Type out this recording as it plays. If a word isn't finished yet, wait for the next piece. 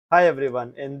Hi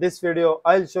everyone, in this video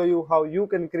I'll show you how you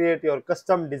can create your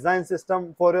custom design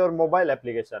system for your mobile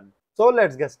application. So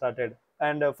let's get started.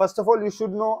 And first of all, you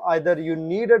should know either you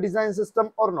need a design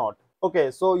system or not.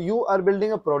 Okay, so you are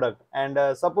building a product and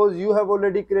suppose you have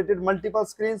already created multiple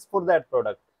screens for that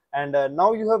product. And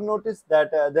now you have noticed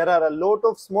that there are a lot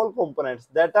of small components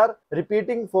that are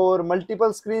repeating for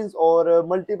multiple screens or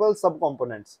multiple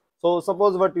subcomponents. So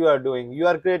suppose what you are doing, you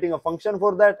are creating a function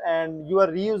for that and you are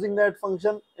reusing that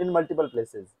function in multiple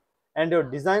places. And your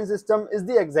design system is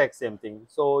the exact same thing.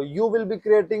 So you will be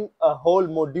creating a whole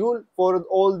module for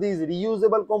all these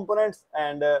reusable components,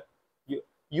 and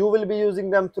you will be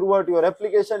using them throughout your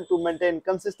application to maintain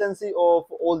consistency of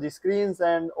all the screens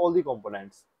and all the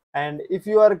components. And if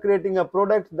you are creating a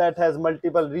product that has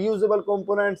multiple reusable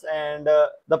components and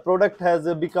the product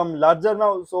has become larger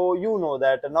now, so you know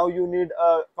that now you need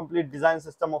a complete design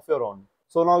system of your own.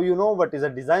 So now you know what is a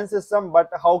design system, but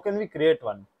how can we create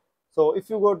one? So if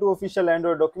you go to official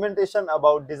Android documentation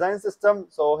about design system,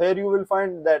 so here you will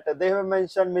find that they have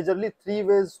mentioned majorly three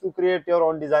ways to create your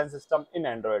own design system in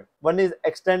Android. One is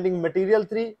extending material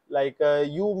 3, like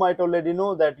you might already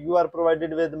know that you are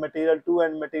provided with material 2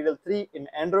 and material 3 in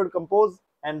Android Compose,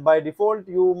 and by default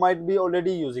you might be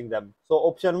already using them. So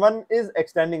option 1 is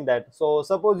extending that. So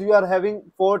suppose you are having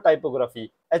 4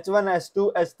 typography, H1,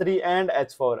 H2, H3 and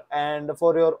H4, and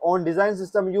for your own design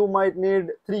system you might need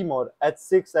 3 more,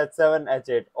 H6, H7,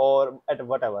 H8 or at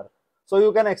whatever. So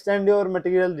you can extend your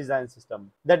material design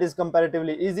system. That is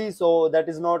comparatively easy, so that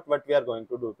is not what we are going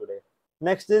to do today.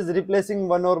 Next is replacing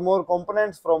one or more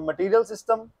components from material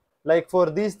system. Like for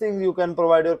these things you can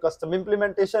provide your custom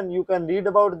implementation. You can read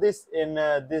about this in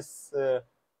this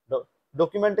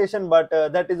documentation, but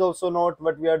that is also not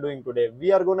what we are doing today.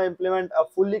 We are going to implement a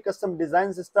fully custom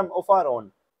design system of our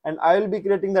own, and I will be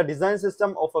creating the design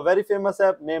system of a very famous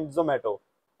app named Zomato,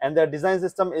 and their design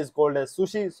system is called as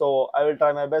Sushi. So I will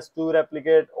try my best to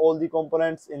replicate all the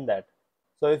components in that.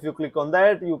 So if you click on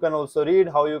that, you can also read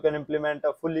how you can implement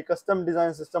a fully custom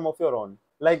design system of your own.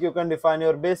 Like you can define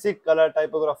your basic color,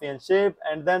 typography and shape,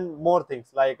 and then more things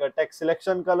like text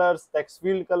selection colors, text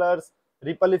field colors,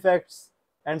 ripple effects,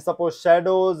 and suppose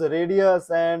shadows, radius,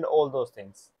 and all those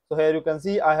things. So here you can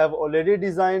see I have already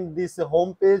designed this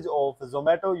home page of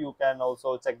Zomato. You can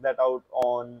also check that out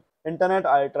on internet.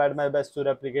 I tried my best to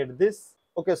replicate this.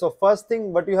 Okay, so first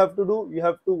thing what you have to do, you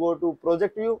have to go to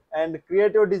project view and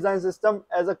create your design system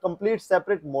as a complete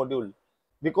separate module,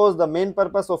 because the main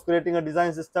purpose of creating a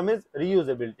design system is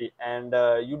reusability, and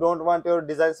you don't want your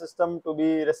design system to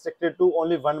be restricted to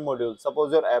only one module,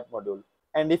 suppose your app module.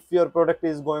 And if your product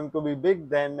is going to be big,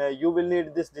 then you will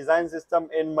need this design system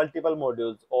in multiple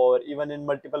modules or even in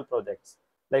multiple projects.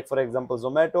 Like for example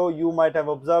Zomato, you might have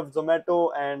observed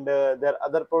Zomato and their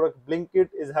other product Blinkit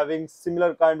is having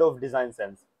similar kind of design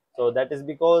sense. So that is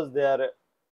because their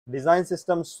design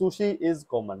system Sushi is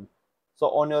common. So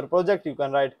on your project you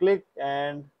can right click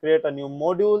and create a new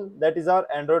module, that is our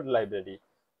Android library.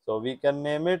 So we can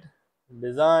name it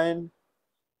design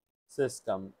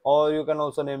system, or you can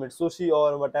also name it Sushi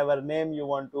or whatever name you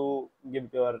want to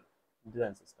give to your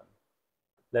design system.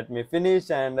 Let me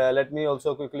finish, and let me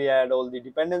also quickly add all the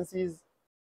dependencies.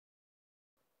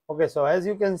 Okay, so as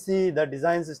you can see, the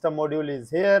design system module is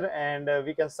here, and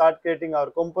we can start creating our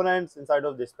components inside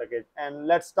of this package. And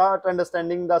let's start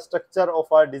understanding the structure of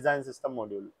our design system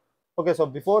module. Okay, so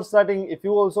before starting, if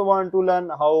you also want to learn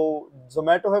how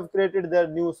Zomato have created their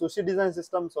new Sushi design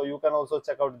system, so you can also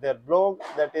check out their blog.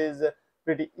 That is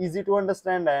pretty easy to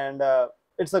understand, and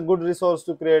it's a good resource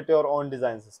to create your own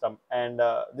design system. And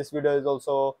this video is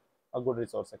also a good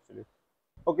resource actually.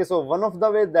 Okay, so one of the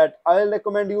ways that I'll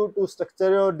recommend you to structure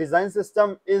your design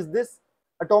system is this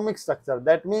atomic structure.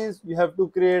 That means you have to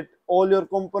create all your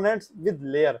components with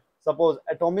layer. Suppose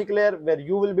atomic layer, where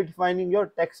you will be defining your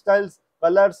textiles,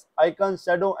 colors, icons,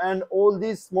 shadow, and all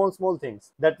these small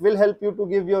things that will help you to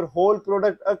give your whole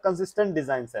product a consistent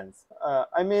design sense.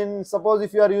 I mean, suppose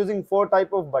if you are using 4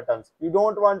 type of buttons, you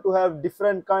don't want to have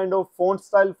different kind of font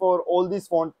style for all these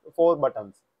 4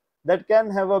 buttons. That can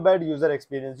have a bad user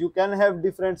experience. You can have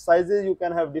different sizes, you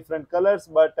can have different colors,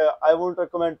 but I won't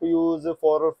recommend to use 4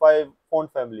 or 5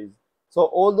 font families. So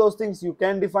all those things you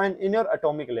can define in your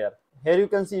atomic layer. Here you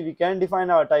can see we can define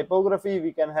our typography,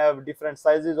 we can have different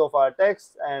sizes of our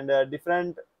text and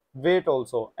different weight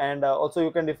also, and also you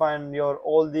can define your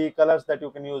all the colors that you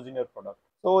can use in your product.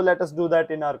 So let us do that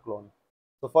in our clone.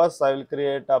 So first I will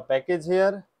create a package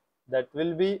here that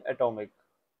will be atomic.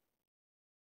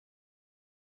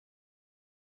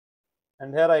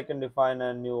 And here I can define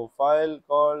a new file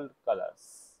called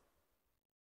colors.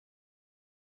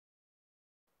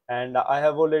 And I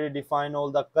have already defined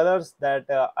all the colors that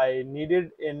I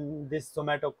needed in this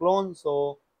Zomato clone.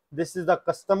 So this is the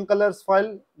custom colors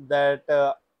file that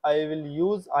I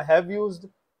have used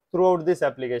throughout this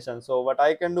application. So what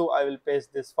I can do, I will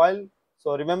paste this file.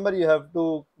 So remember, you have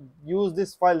to use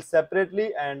this file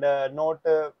separately and not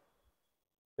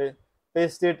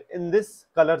paste it in this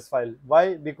colors file.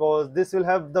 Why? Because this will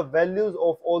have the values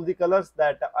of all the colors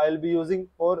that I'll be using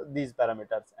for these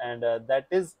parameters, and that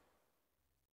is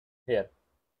here.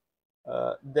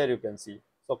 There you can see.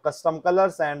 So custom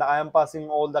colors, and I am passing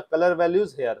all the color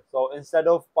values here. So instead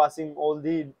of passing all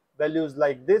the values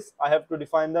like this, I have to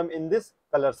define them in this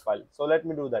colors file. So let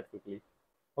me do that quickly.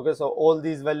 Okay, so all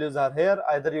these values are here.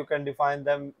 Either you can define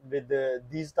them with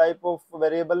these type of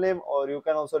variable name, or you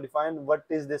can also define what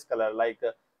is this color, like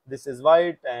this is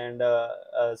white, and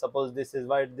suppose this is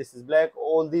white, this is black.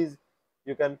 All these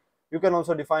you can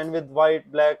also define with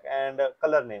white, black, and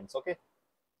color names. Okay,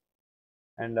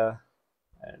 and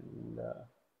and uh,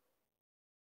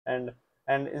 and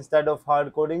and instead of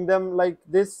hard coding them like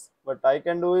this, what I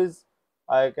can do is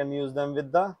I can use them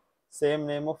with the same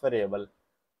name of variable.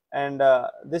 And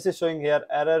this is showing here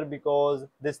error because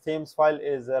this themes file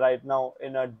is right now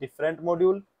in a different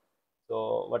module.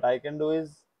 So what I can do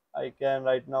is I can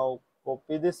right now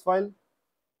copy this file.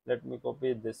 Let me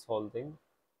copy this whole thing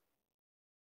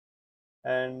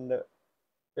and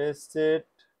paste it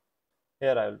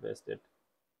here. I will paste it,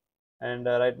 and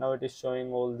right now it is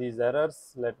showing all these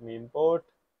errors. Let me import.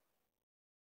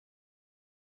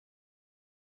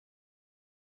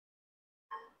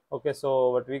 Okay,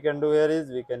 so what we can do here is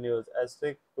we can use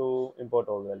asterisk to import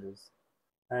all values.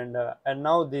 And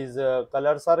now these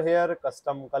colors are here,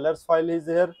 custom colors file is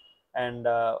here. And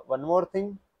one more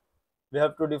thing, we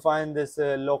have to define this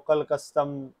local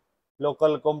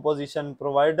composition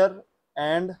provider,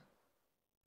 and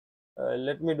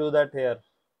let me do that here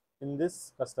in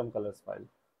this custom colors file.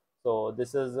 So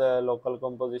this is a local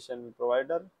composition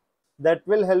provider that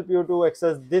will help you to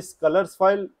access this colors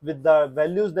file with the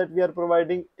values that we are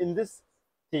providing in this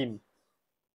theme.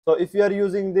 So if you are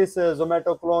using this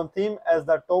Zomato clone theme as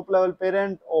the top level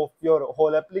parent of your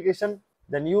whole application,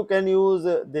 then you can use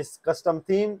this custom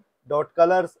theme dot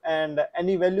colors and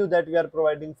any value that we are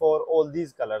providing for all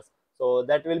these colors. So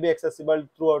that will be accessible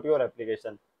throughout your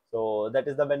application. So that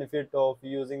is the benefit of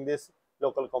using this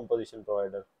local composition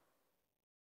provider.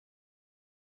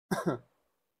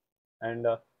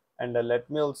 And let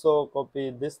me also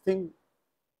copy this thing.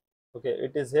 Okay,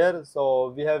 it is here. So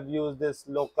we have used this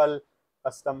local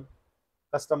custom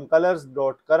colors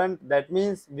dot current. That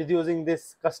means with using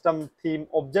this custom theme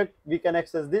object, we can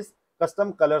access this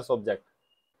custom colors object.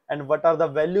 And what are the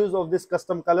values of this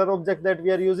custom color object that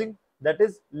we are using? That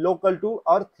is local to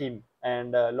our theme,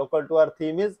 and local to our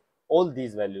theme is all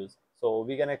these values. So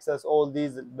we can access all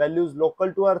these values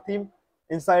local to our theme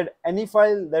inside any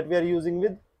file that we are using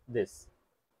with this.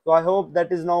 So I hope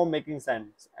that is now making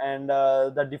sense. And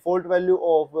the default value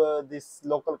of this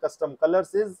local custom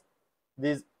colors is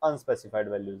these unspecified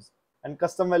values, and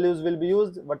custom values will be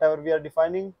used whatever we are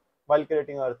defining while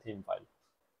creating our theme file.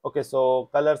 Okay, so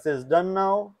colors is done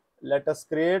now. Let us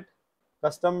create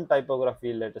custom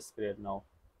typography. Let us create now.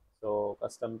 So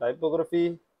custom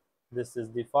typography, this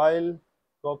is the file,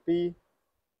 copy,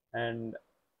 and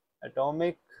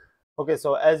Atmoic. Okay,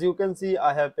 so as you can see,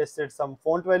 I have pasted some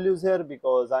font values here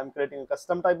because I'm creating a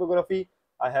custom typography.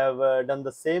 I have done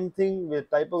the same thing with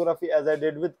typography as I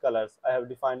did with colors. I have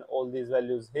defined all these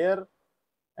values here,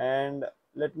 and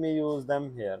let me use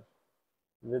them here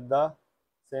with the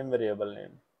same variable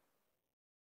name.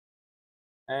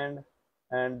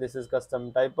 And this is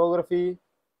custom typography.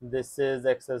 This is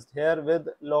accessed here with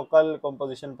local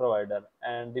composition provider,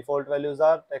 and default values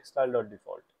are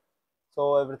textile.default.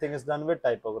 So everything is done with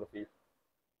typography.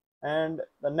 And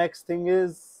the next thing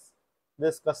is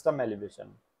this custom elevation.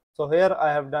 So here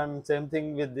I have done same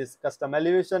thing with this custom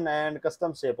elevation and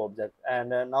custom shape object, and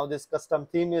now this custom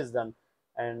theme is done.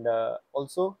 And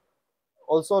also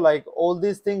like all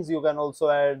these things, you can also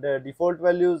add default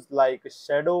values like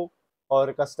shadow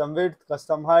or custom width,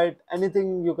 custom height,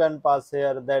 anything you can pass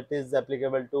here that is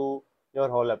applicable to your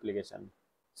whole application.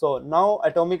 So now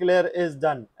atomic layer is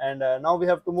done, and now we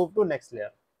have to move to next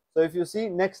layer. So if you see,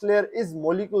 next layer is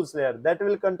molecules layer that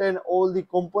will contain all the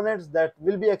components that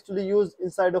will be actually used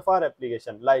inside of our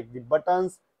application, like the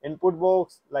buttons, input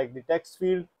box, like the text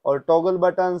field or toggle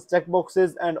buttons,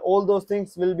 checkboxes, and all those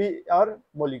things will be our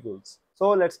molecules.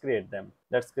 So let's create them.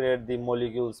 Let's create the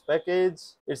molecules package.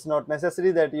 It's not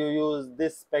necessary that you use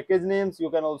this package names. You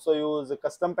can also use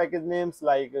custom package names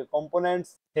like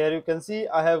components. Here you can see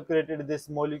I have created this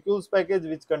molecules package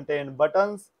which contain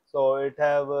buttons. So it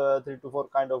have 3 to 4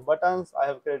 kind of buttons. I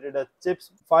have created a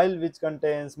chips file which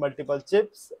contains multiple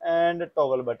chips and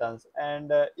toggle buttons.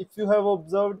 And if you have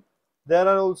observed, there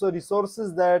are also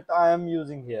resources that I am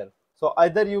using here. So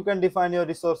either you can define your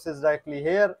resources directly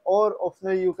here, or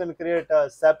optionally you can create a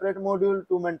separate module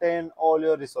to maintain all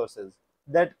your resources.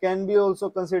 That can be also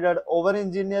considered over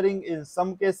engineering in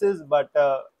some cases, but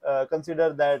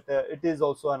consider that it is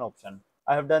also an option.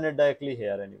 I have done it directly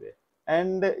here anyway.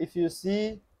 And if you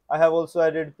see, I have also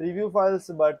added preview files,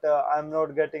 but I'm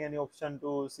not getting any option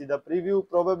to see the preview,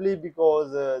 probably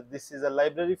because this is a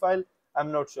library file.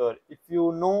 I'm not sure. If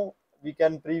you know we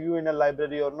can preview in a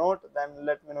library or not, then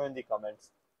let me know in the comments.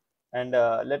 And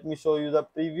let me show you the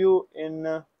preview in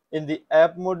the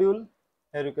app module.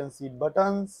 Here you can see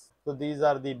buttons. So these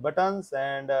are the buttons,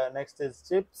 and next is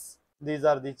chips. These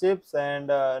are the chips, and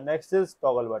next is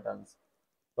toggle buttons.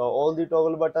 So all the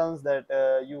toggle buttons that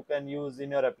you can use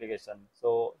in your application.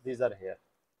 So these are here,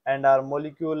 and our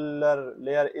molecular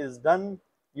layer is done.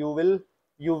 You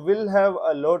will have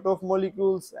a lot of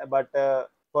molecules, but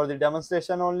for the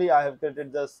demonstration only, I have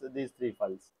created just these 3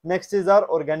 files. Next is our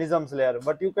organisms layer.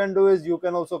 What you can do is you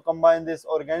can also combine this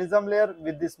organism layer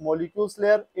with this molecules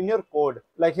layer in your code.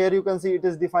 Like here you can see it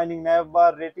is defining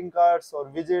navbar, rating cards, or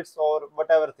widgets, or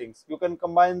whatever things. You can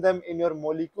combine them in your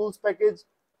molecules package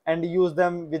and use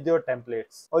them with your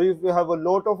templates. Or if you have a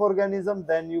lot of organisms,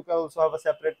 then you can also have a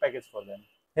separate package for them.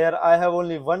 Here I have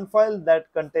only one file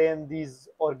that contains these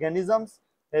organisms.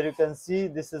 Here you can see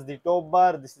this is the top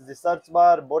bar, this is the search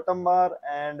bar, bottom bar,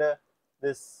 and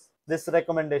this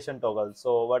recommendation toggle.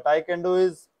 So what I can do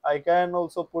is I can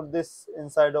also put this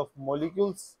inside of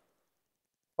molecules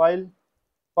file,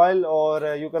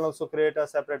 or you can also create a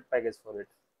separate package for it.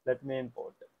 Let me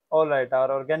import it. Alright, our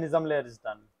organism layer is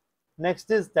done.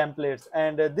 Next is templates,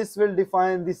 and this will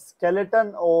define the skeleton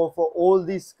of all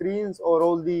the screens or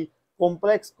all the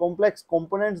complex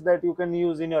components that you can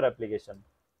use in your application.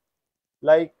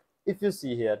 Like if you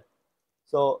see here,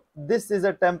 so this is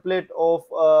a template of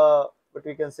what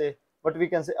we can say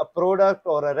a product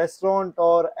or a restaurant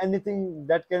or anything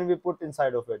that can be put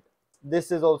inside of it.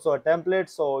 This is also a template,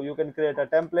 so you can create a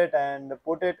template and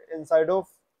put it inside of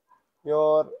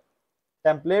your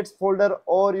templates folder,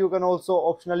 or you can also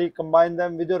optionally combine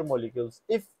them with your molecules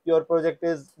if your project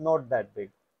is not that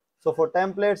big. So for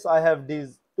templates, I have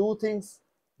these 2 things: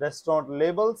 restaurant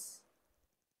labels,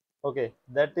 okay,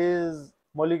 that is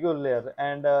molecule layer,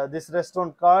 and this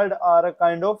restaurant card are a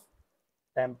kind of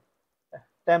temp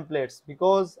templates,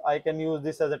 because I can use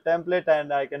this as a template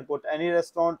and I can put any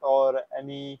restaurant or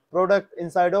any product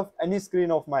inside of any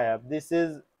screen of my app.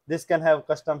 This can have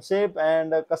custom shape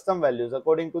and custom values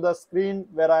according to the screen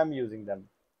where I am using them.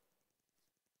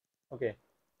 Okay,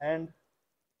 and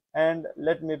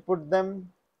let me put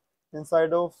them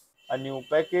inside of a new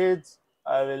package.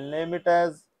 I will name it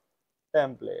as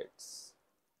templates.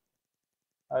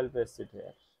 I'll paste it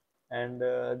here. And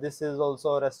this is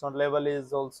also restaurant label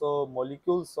is also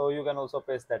molecules, so you can also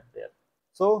paste that there.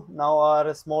 So now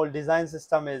our small design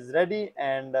system is ready,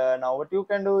 and now what you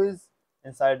can do is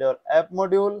inside your app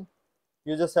module,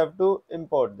 you just have to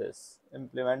import this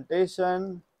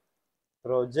implementation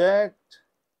project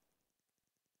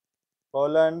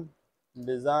colon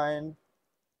design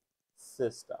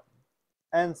system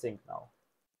and sync now.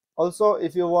 Also,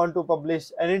 if you want to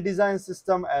publish any design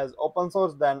system as open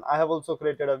source, then I have also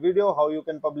created a video how you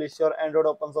can publish your Android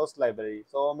open source library.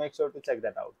 So make sure to check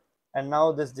that out. And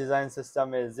now this design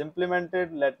system is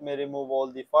implemented. Let me remove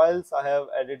all the files I have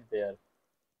added there.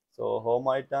 So home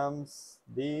items,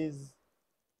 these.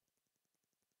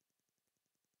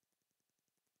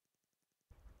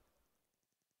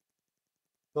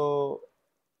 So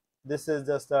this is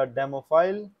just a demo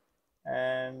file,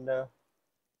 and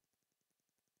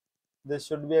this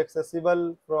should be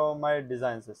accessible from my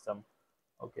design system.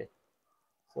 Okay,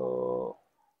 so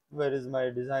where is my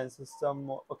design system?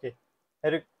 Okay,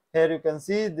 here you can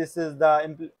see this is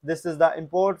the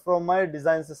import from my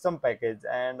design system package,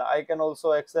 and I can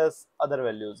also access other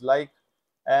values like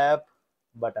app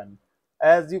button.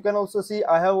 As you can also see,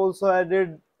 I have also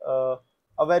added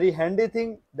a very handy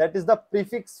thing, that is the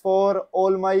prefix for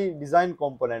all my design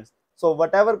components. So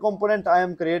whatever component I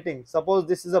am creating, suppose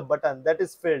this is a button that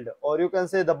is filled, or you can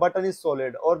say the button is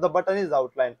solid or the button is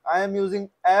outlined, I am using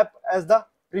app as the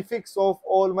prefix of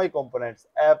all my components.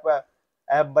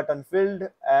 App button filled,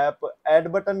 app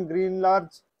add button green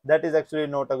large. That is actually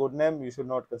not a good name, you should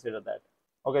not consider that.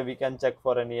 Okay, we can check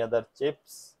for any other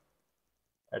chips,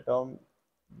 atom,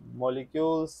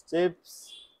 molecules,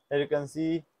 chips. Here you can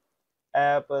see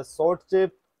app sort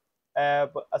chip,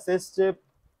 app assist chip,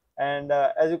 And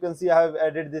as you can see, I have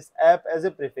added this app as a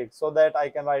prefix so that I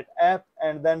can write app,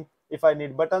 and then if I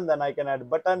need button, then I can add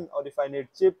button, or if I need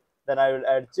chip, then I will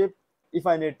add chip. If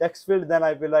I need text field, then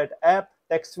I will write app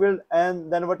text field,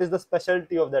 and then what is the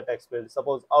specialty of the text field,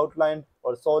 suppose outline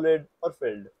or solid or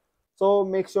filled. So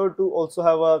make sure to also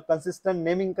have a consistent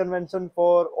naming convention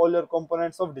for all your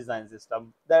components of design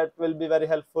system. That will be very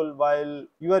helpful while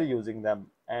you are using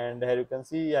them. And here you can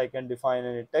see I can define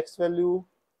any text value.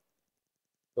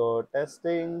 So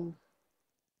testing,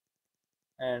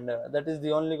 and that is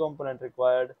the only component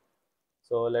required.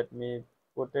 So let me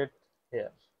put it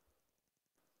here.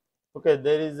 Okay,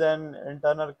 there is an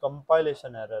internal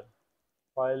compilation error.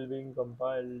 File being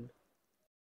compiled.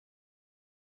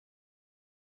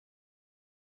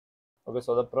 Okay,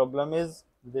 so the problem is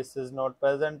this is not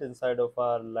present inside of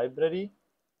our library,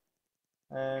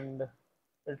 and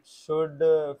it should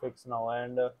fix now,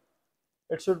 and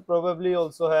it should probably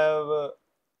also have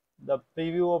the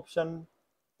preview option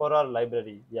for our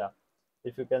library. Yeah,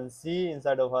 if you can see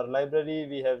inside of our library,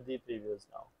 we have the previews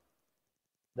now.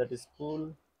 That is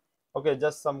cool. Okay,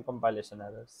 just some compilation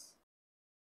errors.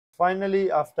 Finally,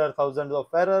 after thousands of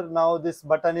error, now this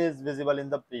button is visible in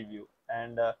the preview,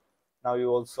 and now you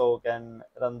also can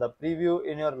run the preview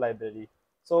in your library.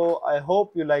 So I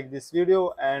hope you like this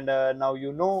video, and now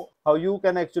you know how you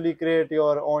can actually create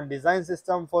your own design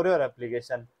system for your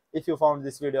application. If you found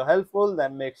this video helpful,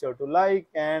 then make sure to like,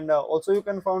 and also you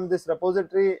can find this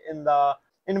repository in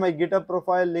my GitHub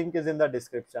profile. Link is in the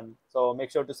description. So make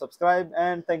sure to subscribe,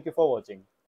 and thank you for watching.